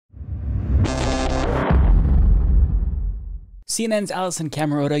CNN's Alison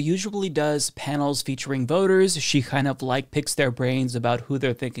Camerota usually does panels featuring voters. She kind of like picks their brains about who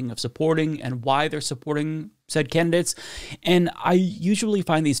they're thinking of supporting and why they're supporting said candidates. And I usually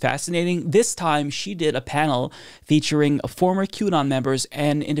find these fascinating. This time she did a panel featuring former QAnon members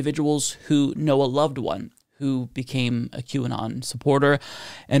and individuals who know a loved one who became a QAnon supporter.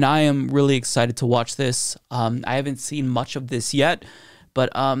 And I am really excited to watch this. I haven't seen much of this yet, but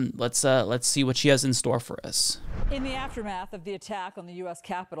let's see what she has in store for us. In the aftermath of the attack on the U.S.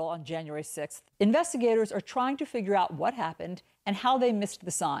 Capitol on January 6th, investigators are trying to figure out what happened and how they missed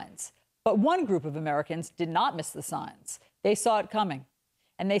the signs. But one group of Americans did not miss the signs. They saw it coming,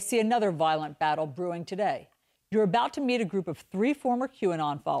 and they see another violent battle brewing today. You're about to meet a group of 3 former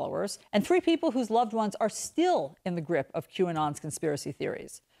QAnon followers and 3 people whose loved ones are still in the grip of QAnon's conspiracy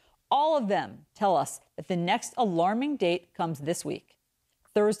theories. All of them tell us that the next alarming date comes this week,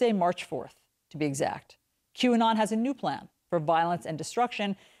 Thursday, March 4th, to be exact. QAnon has a new plan for violence and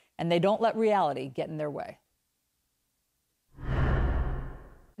destruction, and they don't let reality get in their way.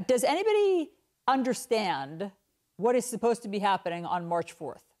 Does anybody understand what is supposed to be happening on March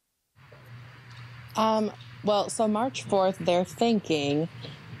 4th? Well, so March 4th, they're thinking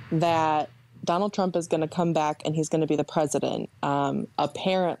that Donald Trump is going to come back and he's going to be the president.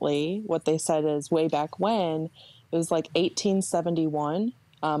 Apparently, what they said is way back when, it was like 1871.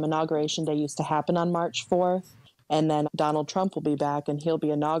 Inauguration Day used to happen on March 4th. And then Donald Trump will be back and he'll be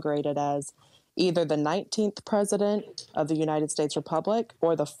inaugurated as either the 19th president of the United States Republic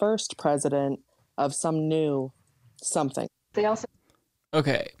or the first president of some new something.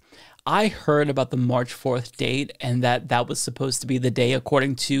 Okay. I heard about the March 4th date and that was supposed to be the day,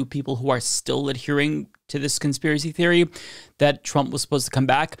 according to people who are still adhering to this conspiracy theory, that Trump was supposed to come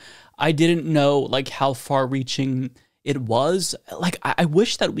back. I didn't know like how far reaching it was. Like, I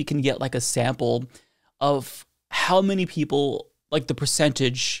wish that we can get like a sample of how many people, like the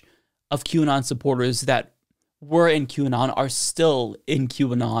percentage of QAnon supporters that were in QAnon are still in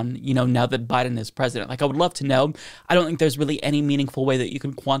QAnon, you know, now that Biden is president. Like, I would love to know. I don't think there's really any meaningful way that you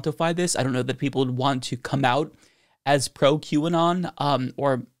can quantify this. I don't know that people would want to come out as pro-QAnon,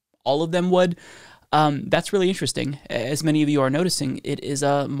 or all of them would. That's really interesting. As many of you are noticing, it is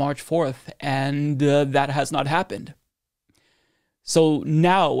March 4th, and that has not happened. So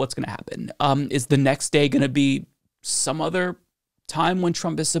now what's going to happen? Is the next day going to be some other time when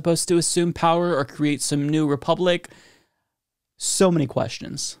Trump is supposed to assume power or create some new republic? So many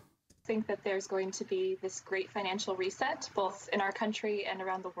questions. I think that there's going to be this great financial reset, both in our country and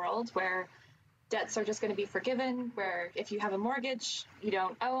around the world, where debts are just going to be forgiven, where if you have a mortgage, you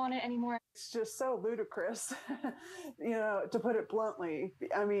don't owe on it anymore. It's just so ludicrous, you know, to put it bluntly.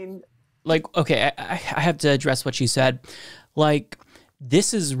 I mean, like, okay, I have to address what she said. Like,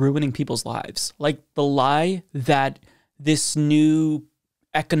 this is ruining people's lives. Like, the lie that this new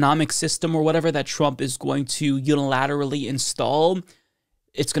economic system or whatever that Trump is going to unilaterally install,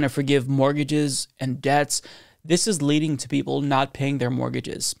 it's going to forgive mortgages and debts. This is leading to people not paying their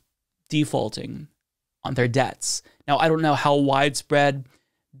mortgages, defaulting on their debts. Now, I don't know how widespread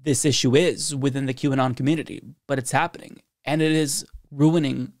this issue is within the QAnon community, but it's happening, and it is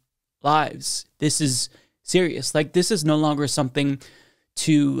ruining lives. This is serious. Like, this is no longer something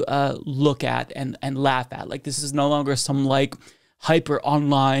to look at and laugh at. Like, this is no longer some like hyper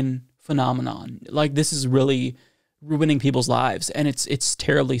online phenomenon. Like, this is really ruining people's lives, and it's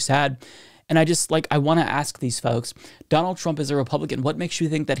terribly sad. And I just I want to ask these folks, Donald Trump is a Republican. What makes you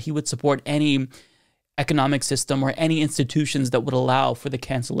think that he would support any economic system or any institutions that would allow for the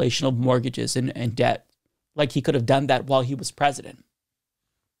cancellation of mortgages and debt? Like, he could have done that while he was president.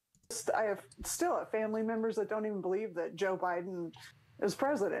 I have still family members that don't even believe that Joe Biden is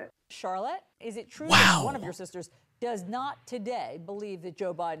president. Charlotte, is it true Wow. that one of your sisters does not today believe that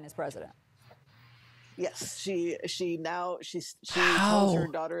Joe Biden is president? Yes, she How? tells her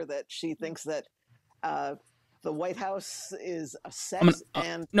daughter that she thinks that the White House is a set.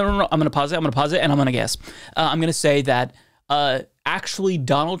 No. I'm going to pause it. And I'm going to guess. I'm going to say that actually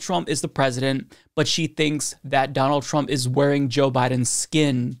Donald Trump is the president, but she thinks that Donald Trump is wearing Joe Biden's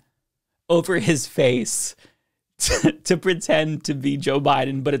skin over his face to pretend to be Joe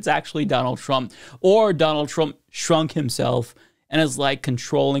Biden, but it's actually Donald Trump. Or Donald Trump shrunk himself and is like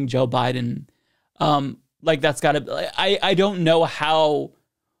controlling Joe Biden. Like, that's gotta, I don't know how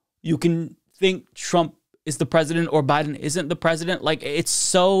you can think Trump is the president or Biden isn't the president. Like, it's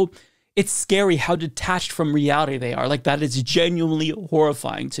scary how detached from reality they are. Like, that is genuinely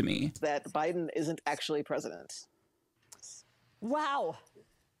horrifying to me. That Biden isn't actually president. Wow.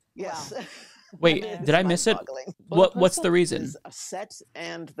 Yes. Wow. Wait, did I miss it? What's the reason? Is a set,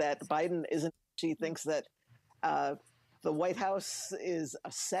 and that Biden isn't. She thinks that the White House is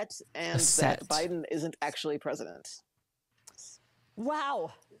a set and set. that Biden isn't actually president.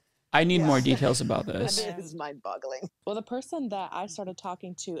 Wow. I need Yeah. more details about this. It is mind-boggling. Well, the person that I started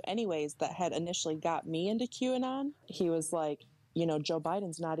talking to anyways that had initially got me into QAnon, he was like, you know, Joe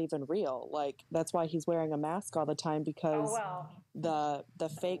Biden's not even real. Like, that's why he's wearing a mask all the time, because the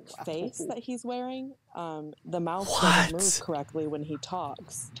fake face that he's wearing, the mouth doesn't move correctly when he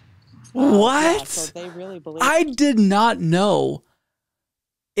talks. What? Yeah, so they really believe. I did not know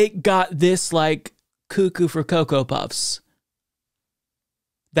it got this like cuckoo for Cocoa Puffs.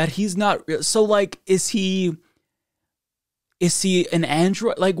 That he's not real. So like, is he an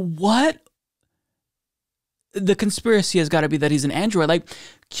android? Like what? The conspiracy has got to be that he's an android. Like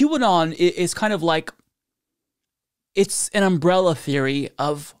QAnon is kind of like, it's an umbrella theory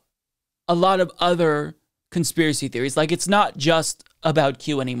of a lot of other conspiracy theories. Like it's not just about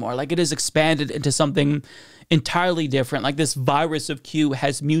Q anymore. Like it is expanded into something entirely different. Like this virus of Q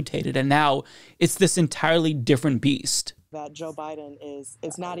has mutated and now it's this entirely different beast. That Joe Biden is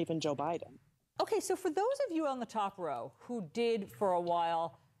not even Joe Biden. Okay, so for those of you on the top row who did for a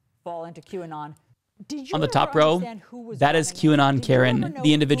while fall into QAnon, did you On the ever top row, understand who was that is running it? QAnon Did you ever Karen, know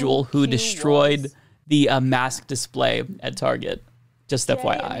the individual who Q destroyed was? the mask display at Target. Just Jay,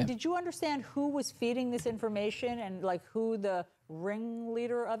 FYI. I mean, did you understand who was feeding this information and like who the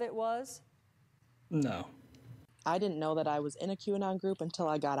ringleader of it was? No. I didn't know that I was in a QAnon group until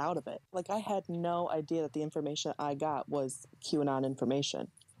I got out of it. Like, I had no idea that the information I got was QAnon information.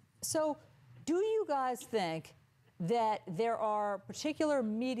 So, do you guys think that there are particular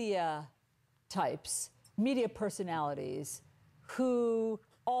media types, media personalities, who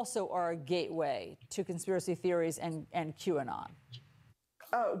also are a gateway to conspiracy theories and QAnon?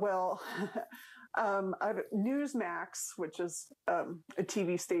 Well, Newsmax, which is a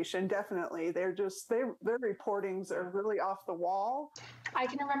TV station, definitely. Their reportings are really off the wall. I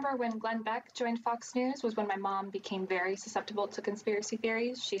can remember when Glenn Beck joined Fox News was when my mom became very susceptible to conspiracy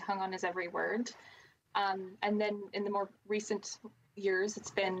theories. She hung on his every word. And then in the more recent years,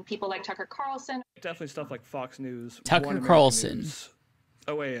 it's been people like Tucker Carlson. Definitely stuff like Fox News. Tucker One American Carlson, News,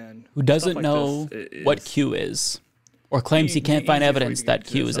 OAN. who doesn't like know this what Q is, or claims he can't find evidence that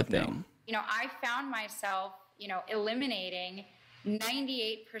Q is a thing. Now. You know, I found myself, eliminating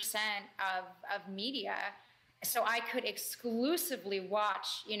 98% of media so I could exclusively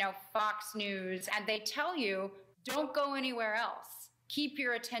watch, Fox News, and they tell you, don't go anywhere else. Keep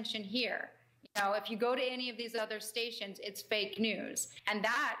your attention here. If you go to any of these other stations, it's fake news. And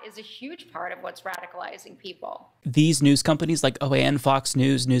that is a huge part of what's radicalizing people. These news companies like OAN, Fox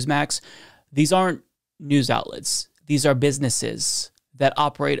News, Newsmax, these aren't news outlets. These are businesses that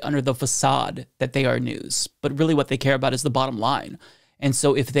operate under the facade that they are news. But really what they care about is the bottom line. And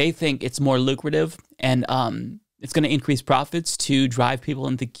so if they think it's more lucrative and it's going to increase profits to drive people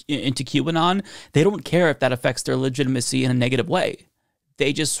into QAnon, they don't care if that affects their legitimacy in a negative way.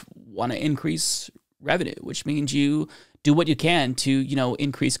 They just want to increase revenue, which means you do what you can to,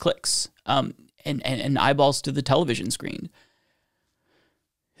 increase clicks and eyeballs to the television screen.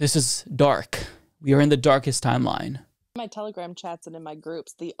 This is dark. We are in the darkest timeline. In my Telegram chats and in my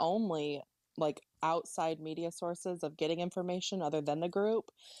groups, the only outside media sources of getting information other than the group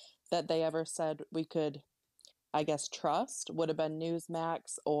that they ever said we could, I guess, trust would have been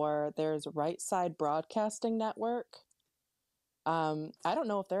Newsmax, or there's Right Side Broadcasting Network. I don't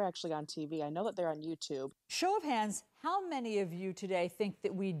know if they're actually on TV. I know that they're on YouTube. Show of hands, how many of you today think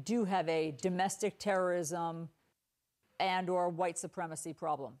that we do have a domestic terrorism and or white supremacy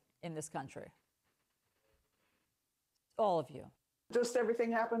problem in this country? All of you. Just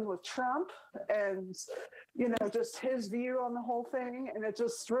everything happened with Trump and, just his view on the whole thing. And it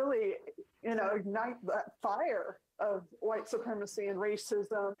just really, ignite that fire of white supremacy and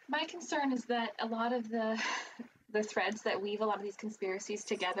racism. My concern is that a lot of the threads that weave a lot of these conspiracies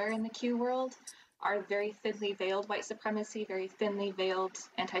together in the Q world are very thinly veiled white supremacy, very thinly veiled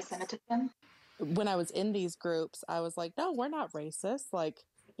anti-Semitism. When I was in these groups, I was like, no, we're not racist.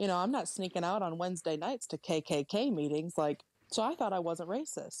 I'm not sneaking out on Wednesday nights to KKK meetings. So I thought I wasn't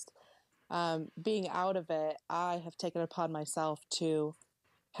racist. Being out of it, I have taken it upon myself to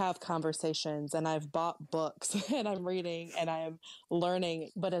have conversations, and I've bought books and I'm reading and I am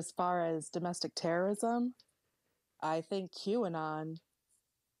learning. But as far as domestic terrorism, I think QAnon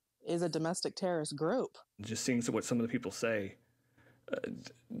is a domestic terrorist group. Just seeing what some of the people say,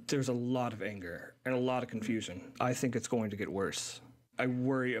 there's a lot of anger and a lot of confusion. I think it's going to get worse. I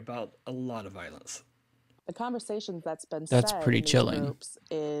worry about a lot of violence. The conversations that's been That's said pretty in these chilling. groups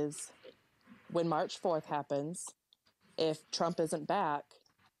is when March 4th happens, if Trump isn't back,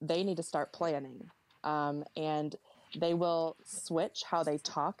 they need to start planning. And They will switch how they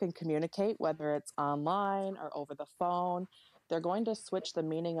talk and communicate, whether it's online or over the phone. They're going to switch the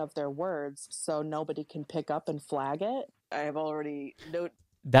meaning of their words so nobody can pick up and flag it. I have already noted.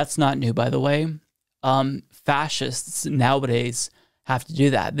 That's not new, by the way. Fascists nowadays have to do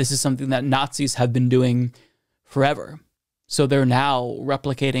that. This is something that Nazis have been doing forever. So they're now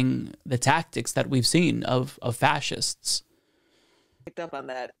replicating the tactics that we've seen of fascists. Picked up on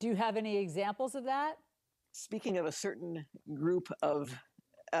that. Do you have any examples of that? Speaking of a certain group of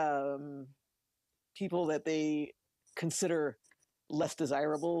people that they consider less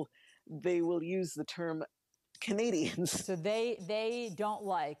desirable, they will use the term Canadians. So they don't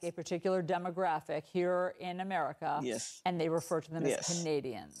like a particular demographic here in America. Yes. And they refer to them Yes. as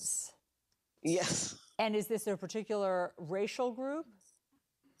Canadians. Yes. And is this a particular racial group?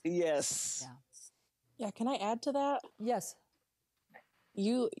 Yes. Yeah, can I add to that? Yes.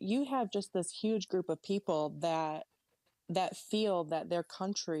 You have just this huge group of people that feel that their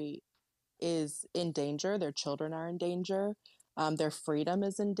country is in danger, their children are in danger, their freedom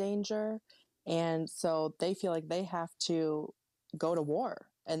is in danger, and so they feel like they have to go to war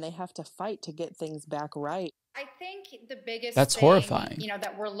and they have to fight to get things back right. I think the biggest That's thing, horrifying.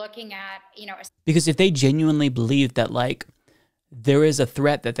 that we're looking at, Because if they genuinely believe that, like, there is a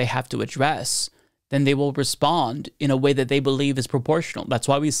threat that they have to address, then they will respond in a way that they believe is proportional. That's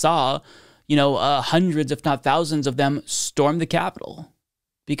why we saw, hundreds, if not thousands of them storm the Capitol,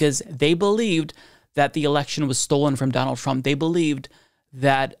 because they believed that the election was stolen from Donald Trump. They believed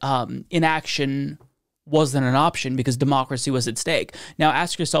that inaction wasn't an option because democracy was at stake. Now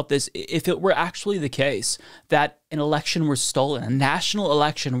ask yourself this: if it were actually the case that an election were stolen, a national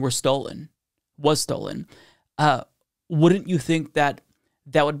election was stolen, wouldn't you think that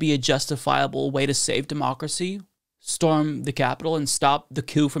that would be a justifiable way to save democracy? Storm the Capitol and stop the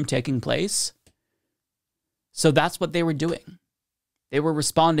coup from taking place? So that's what they were doing. They were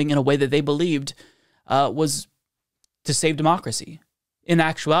responding in a way that they believed was to save democracy. In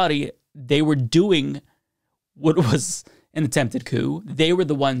actuality, they were doing what was an attempted coup. They were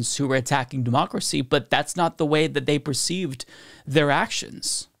the ones who were attacking democracy, but that's not the way that they perceived their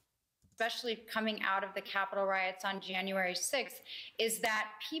actions. especially coming out of the Capitol riots on January 6th, is that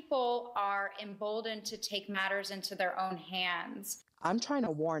people are emboldened to take matters into their own hands. I'm trying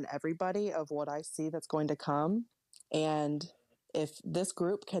to warn everybody of what I see that's going to come. And if this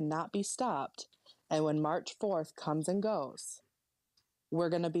group cannot be stopped, and when March 4th comes and goes, we're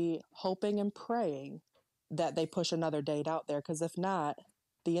going to be hoping and praying that they push another date out there, because if not,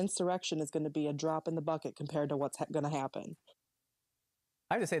 the insurrection is going to be a drop in the bucket compared to what's going to happen.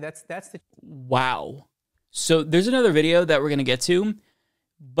 I have to say that's the Wow. So there's another video that we're going to get to,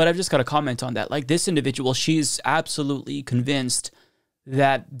 but I've just got to comment on that. Like, this individual, she's absolutely convinced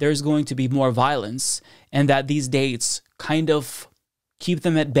that there's going to be more violence and that these dates kind of keep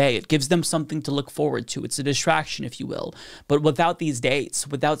them at bay. It gives them something to look forward to. It's a distraction, if you will. But without these dates,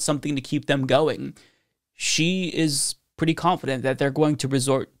 without something to keep them going, she is pretty confident that they're going to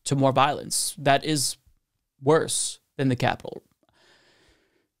resort to more violence. That is worse than the Capitol.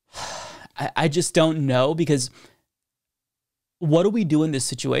 I just don't know, because what do we do in this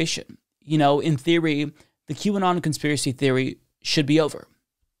situation? You know, in theory, the QAnon conspiracy theory should be over.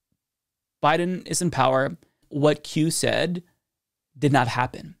 Biden is in power. What Q said did not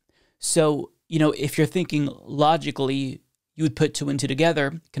happen. So, you know, if you're thinking logically, you would put two and two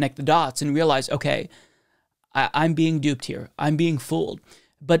together, connect the dots, and realize, okay, I'm being duped here. I'm being fooled.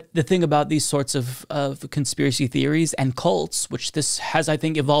 But the thing about these sorts of conspiracy theories and cults, which this has, I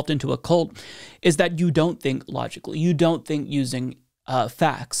think, evolved into a cult, is that you don't think logically. You don't think using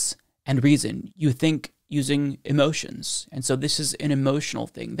facts and reason. You think using emotions. And so this is an emotional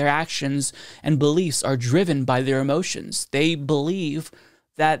thing. Their actions and beliefs are driven by their emotions. They believe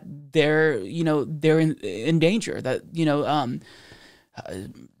that they're in danger, that,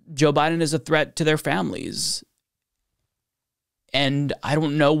 Joe Biden is a threat to their families. And I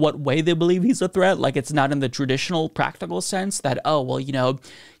don't know what way they believe he's a threat. Like, it's not in the traditional practical sense that, oh, well,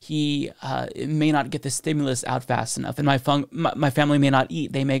 he may not get the stimulus out fast enough, and my family may not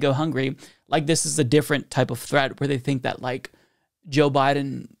eat. They may go hungry. Like, this is a different type of threat where they think that, like, Joe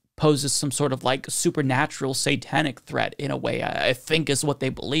Biden poses some sort of, like, supernatural satanic threat in a way, I think is what they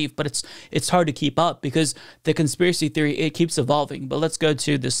believe. But it's hard to keep up because the conspiracy theory, it keeps evolving. But let's go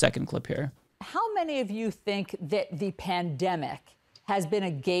to this second clip here. How many of you think that the pandemic has been a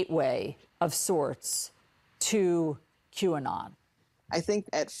gateway of sorts to QAnon? I think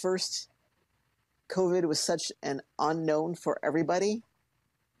at first, COVID was such an unknown for everybody.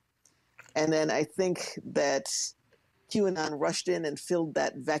 And then I think that QAnon rushed in and filled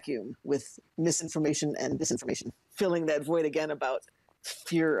that vacuum with misinformation and disinformation. filling that void again about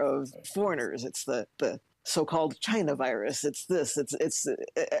fear of foreigners. It's the so-called China virus. It's this. It's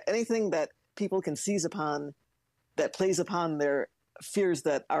anything that people can seize upon that plays upon their fears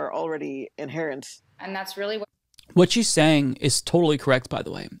that are already inherent. And that's really what she's saying is totally correct, by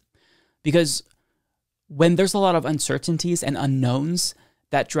the way, because when there's a lot of uncertainties and unknowns,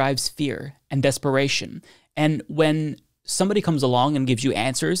 that drives fear and desperation. And when somebody comes along and gives you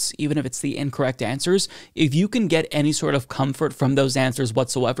answers, even if it's the incorrect answers, if you can get any sort of comfort from those answers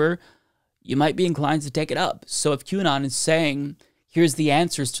whatsoever, you might be inclined to take it up. So if QAnon is saying, here's the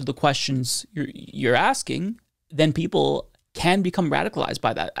answers to the questions you're asking, then people can become radicalized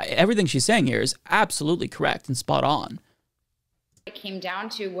by that. Everything she's saying here is absolutely correct and spot on. It came down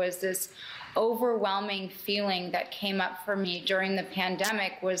to was this overwhelming feeling that came up for me during the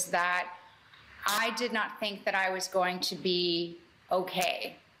pandemic was that I did not think that I was going to be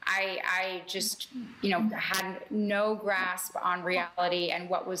okay. I just, had no grasp on reality and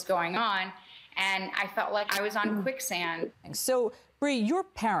what was going on. And I felt like I was on quicksand. So, Bree, your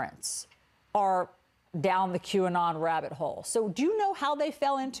parents are down the QAnon rabbit hole. So do you know how they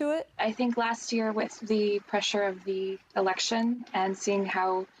fell into it? I think last year with the pressure of the election and seeing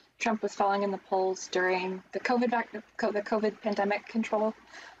how Trump was falling in the polls during the COVID pandemic control,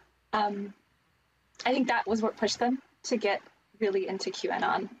 I think that was what pushed them to get really into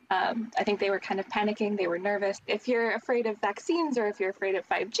QAnon. I think they were kind of panicking. They were nervous. If you're afraid of vaccines, or if you're afraid of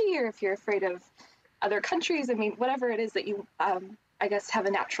 5G, or if you're afraid of other countries, I mean, whatever it is that you, I guess, have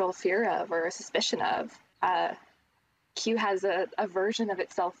a natural fear of or a suspicion of, Q has a version of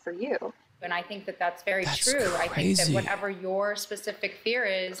itself for you. And I think that that's very true. Crazy. I think that whatever your specific fear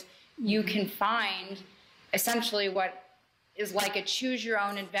is, you can find essentially what is like a choose your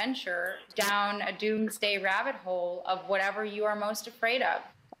own adventure down a doomsday rabbit hole of whatever you are most afraid of.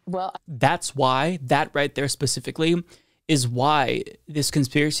 Well, That's why, that right there specifically, is why this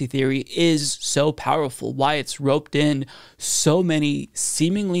conspiracy theory is so powerful, why it's roped in so many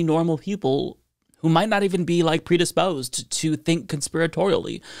seemingly normal people who might not even be like predisposed to think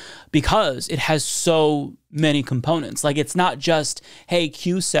conspiratorially, because it has so many components. Like, it's not just, hey,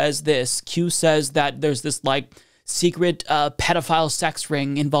 Q says this, Q says that there's this like secret pedophile sex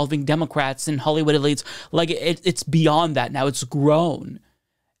ring involving Democrats and Hollywood elites. Like, it's beyond that now. It's grown.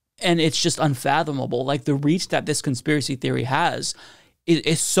 And it's just unfathomable. Like, the reach that this conspiracy theory has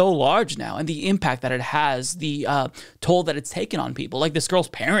is so large now, and the impact that it has, the toll that it's taken on people. Like, this girl's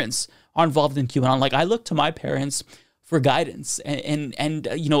parents are involved in QAnon. Like, I look to my parents for guidance and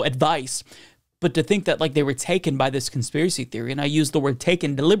advice. But to think that, like, they were taken by this conspiracy theory, and I use the word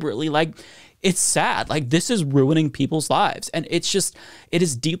taken deliberately, like, it's sad. Like, this is ruining people's lives. And it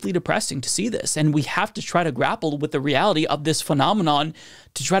is deeply depressing to see this. And we have to try to grapple with the reality of this phenomenon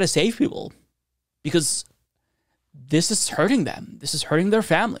to try to save people, because this is hurting them. This is hurting their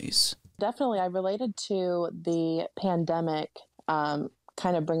families. definitely, I related to the pandemic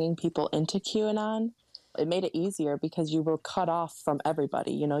kind of bringing people into QAnon. It made it easier because you were cut off from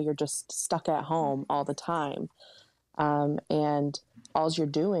everybody. You know, you're just stuck at home all the time. And all you're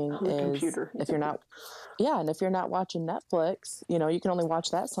doing is, if you're not, and if you're not watching Netflix, you know, you can only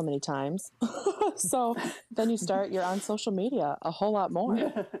watch that so many times. So then you're on social media a whole lot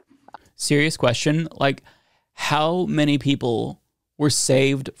more. Serious question. Like, how many people were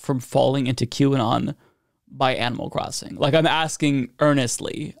saved from falling into QAnon by Animal Crossing? Like, I'm asking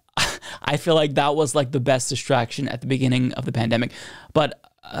earnestly. I feel like that was like the best distraction at the beginning of the pandemic, but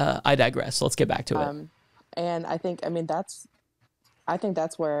I digress. So let's get back to it. And I think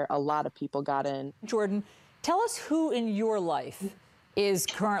that's where a lot of people got in. Jordan, tell us who in your life is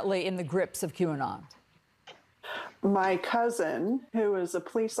currently in the grips of QAnon. My cousin, who is a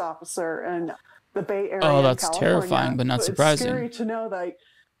police officer in the Bay Area. Oh, that's in California. terrifying, but not surprising. It's scary to know that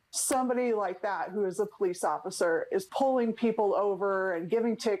somebody like that, who is a police officer, is pulling people over and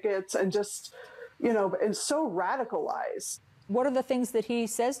giving tickets and just, you know, and so radicalized. What are the things that he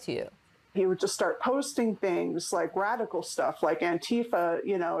says to you? He would just start posting things like radical stuff, like Antifa,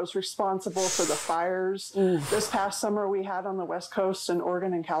 you know, is responsible for the fires this past summer we had on the West Coast in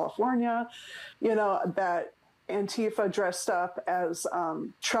Oregon and California, you know, that Antifa dressed up as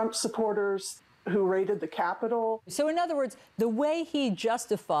Trump supporters who raided the Capitol. So in other words, the way he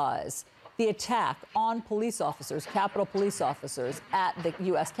justifies the attack on police officers, Capitol police officers at the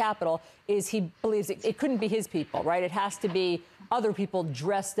U.S. Capitol, is he believes it couldn't be his people, right? It has to be other people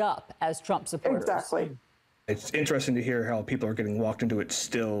dressed up as Trump supporters. Exactly. It's interesting to hear how people are getting walked into it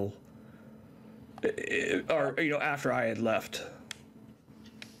still, or, you know, after I had left.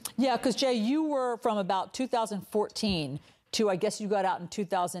 Yeah, because Jay, you were from about 2014 to, I guess you got out in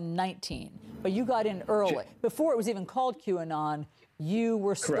 2019, but you got in early. Before it was even called QAnon, you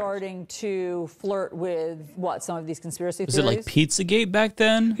were starting to flirt with what, some of these conspiracy theories? Was it like Pizzagate back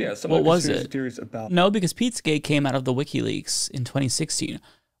then? Yeah, some what of the was conspiracy it? theories about. No, because Pizzagate came out of the WikiLeaks in 2016.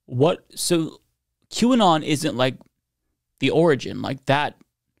 So QAnon isn't like the origin. Like that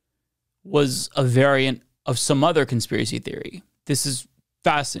was a variant of some other conspiracy theory. This is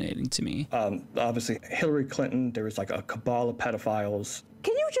fascinating to me. Obviously, Hillary Clinton, there was like a cabal of pedophiles.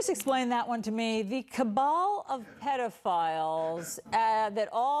 Can you just explain that one to me? The cabal of pedophiles that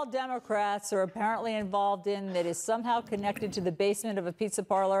all Democrats are apparently involved in, that is somehow connected to the basement of a pizza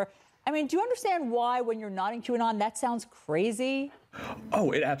parlor. I mean, do you understand why, when you're not in QAnon, that sounds crazy?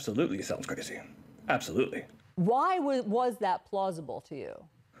 Oh, it absolutely sounds crazy. Absolutely. Why was that plausible to you?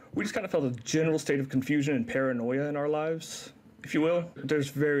 We just kind of felt a general state of confusion and paranoia in our lives, if you will. There's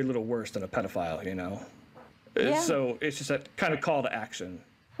very little worse than a pedophile, you know? Yeah. So it's just a kind of call to action.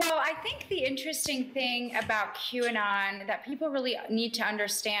 Well, I think the interesting thing about QAnon that people really need to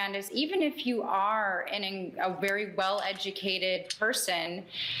understand is even if you are a very well-educated person,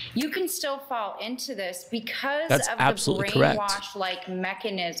 you can still fall into this because That's of absolutely the correct. brainwash-like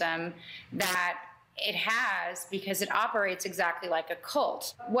mechanism that it has, because it operates exactly like a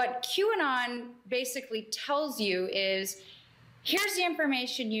cult. What QAnon basically tells you is, here's the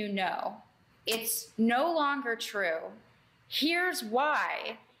information you know. It's no longer true. Here's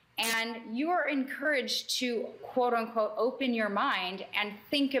why. And you are encouraged to, quote unquote, open your mind and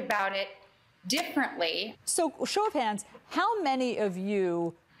think about it differently. So, show of hands, how many of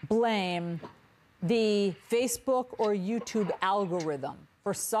you blame the Facebook or YouTube algorithm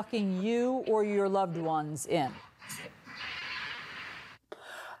for sucking you or your loved ones in?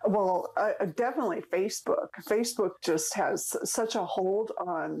 Well, definitely Facebook. Facebook just has such a hold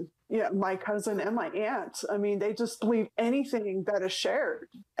on my cousin and my aunt. I mean, they just believe anything that is shared,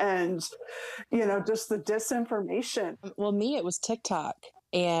 and just the disinformation. Well, me, it was TikTok,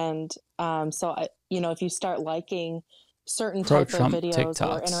 and so if you start liking certain type of Pro-Trump videos or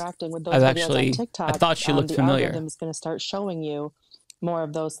TikToks. interacting with those I've videos actually- on TikTok, I thought she looked the familiar. algorithm is going to start showing you more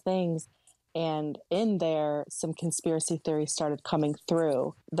of those things. And in there, some conspiracy theories started coming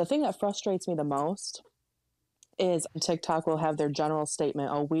through. The thing that frustrates me the most is TikTok will have their general statement,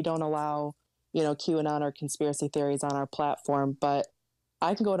 oh, we don't allow, QAnon or conspiracy theories on our platform. But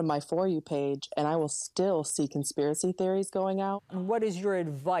I can go to my For You page and I will still see conspiracy theories going out. And what is your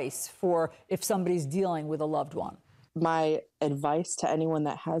advice for if somebody's dealing with a loved one? My advice to anyone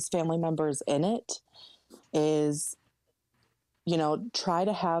that has family members in it is, try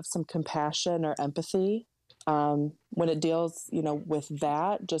to have some compassion or empathy when it deals, with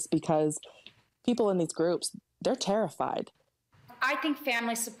that, just because people in these groups, they're terrified. I think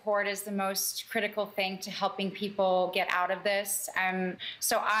family support is the most critical thing to helping people get out of this.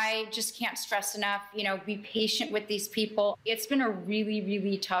 So I just can't stress enough, be patient with these people. It's been a really,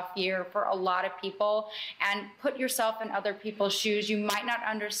 really tough year for a lot of people, and put yourself in other people's shoes. You might not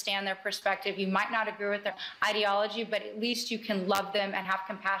understand their perspective. You might not agree with their ideology, but at least you can love them and have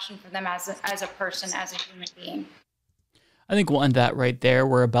compassion for them as a person, as a human being. I think we'll end that right there.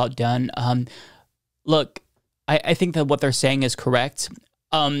 We're about done. Look, I think that what they're saying is correct.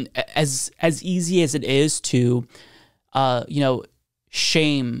 As easy as it is to,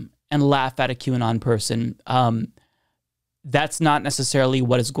 shame and laugh at a QAnon person, that's not necessarily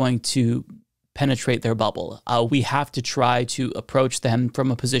what is going to penetrate their bubble. We have to try to approach them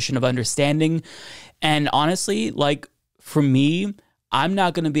from a position of understanding. And honestly, like for me, I'm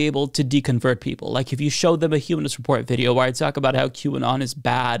not going to be able to deconvert people. Like if you show them a Humanist Report video where I talk about how QAnon is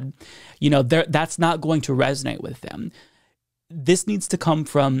bad, that's not going to resonate with them. This needs to come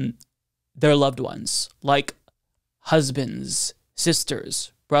from their loved ones, like husbands,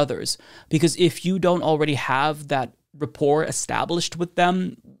 sisters, brothers. Because if you don't already have that rapport established with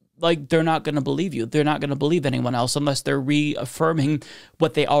them, like they're not going to believe you. They're not going to believe anyone else unless they're reaffirming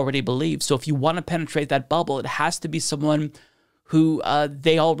what they already believe. So if you want to penetrate that bubble, it has to be someone who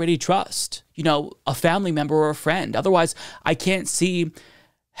they already trust, a family member or a friend. Otherwise, I can't see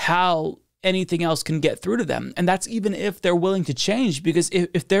how anything else can get through to them. And that's even if they're willing to change, because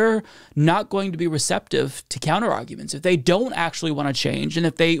if they're not going to be receptive to counter arguments, if they don't actually want to change, and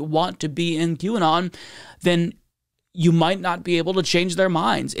if they want to be in QAnon, then you might not be able to change their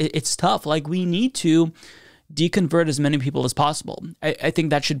minds. It's tough. Like, we need to deconvert as many people as possible. I think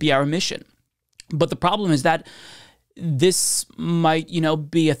that should be our mission. But the problem is that this might,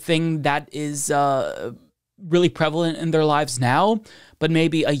 be a thing that is, really prevalent in their lives now, but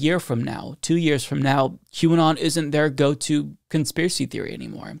maybe a year from now, 2 years from now, QAnon isn't their go-to conspiracy theory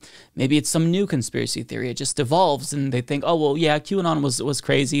anymore. Maybe it's some new conspiracy theory. It just evolves and they think, oh, well, yeah, QAnon was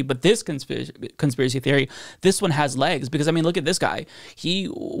crazy, but this conspiracy theory, this one has legs. Because, I mean, look at this guy. He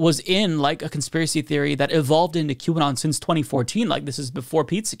was in like a conspiracy theory that evolved into QAnon since 2014. Like, this is before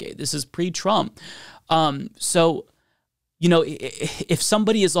Pizzagate. This is pre-Trump. So, you know, if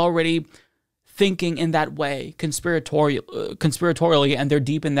somebody is already thinking in that way, conspiratorially, and they're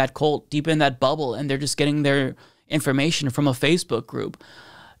deep in that cult, deep in that bubble, and they're just getting their information from a Facebook group,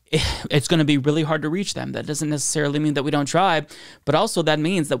 it's going to be really hard to reach them. That doesn't necessarily mean that we don't try, but also that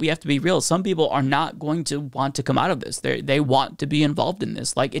means that we have to be real. Some people are not going to want to come out of this. They want to be involved in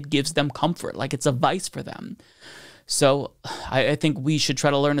this. Like, it gives them comfort. Like, it's a vice for them. So I think we should try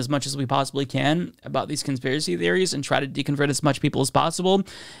to learn as much as we possibly can about these conspiracy theories and try to deconvert as much people as possible.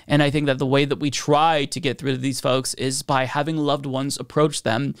 And I think that the way that we try to get through to these folks is by having loved ones approach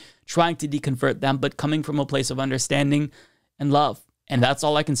them, trying to deconvert them, but coming from a place of understanding and love. And that's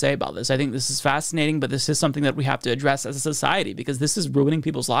all I can say about this. I think this is fascinating, but this is something that we have to address as a society because this is ruining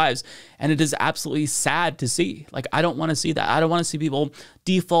people's lives. And it is absolutely sad to see. Like, I don't want to see that. I don't want to see people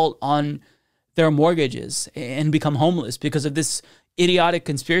default on their mortgages and become homeless because of this idiotic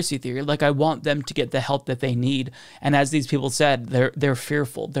conspiracy theory. Like, I want them to get the help that they need. And as these people said, they're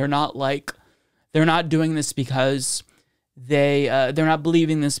fearful. They're not doing this because they're not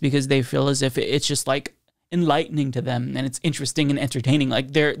believing this because they feel as if it's just like enlightening to them and it's interesting and entertaining.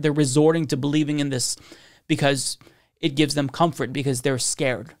 Like, they're resorting to believing in this because it gives them comfort because they're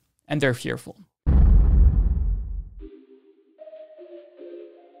scared and they're fearful.